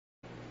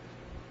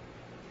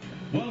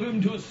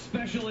Welcome to a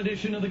special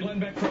edition of the Glenn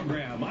Beck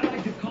program. I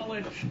like to call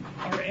it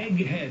our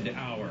Egghead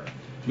Hour.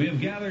 We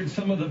have gathered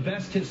some of the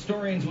best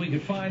historians we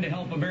could find to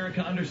help America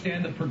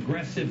understand the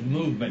progressive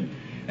movement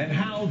and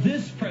how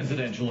this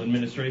presidential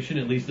administration,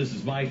 at least this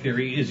is my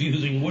theory, is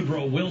using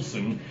Woodrow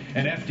Wilson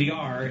and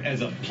FDR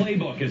as a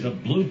playbook, as a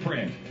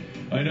blueprint.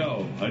 I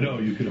know,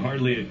 you could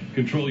hardly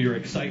control your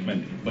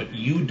excitement, but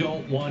you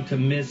don't want to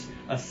miss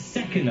a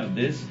second of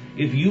this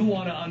if you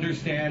want to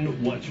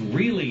understand what's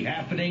really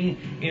happening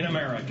in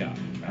America.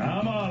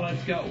 Come on,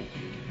 let's go.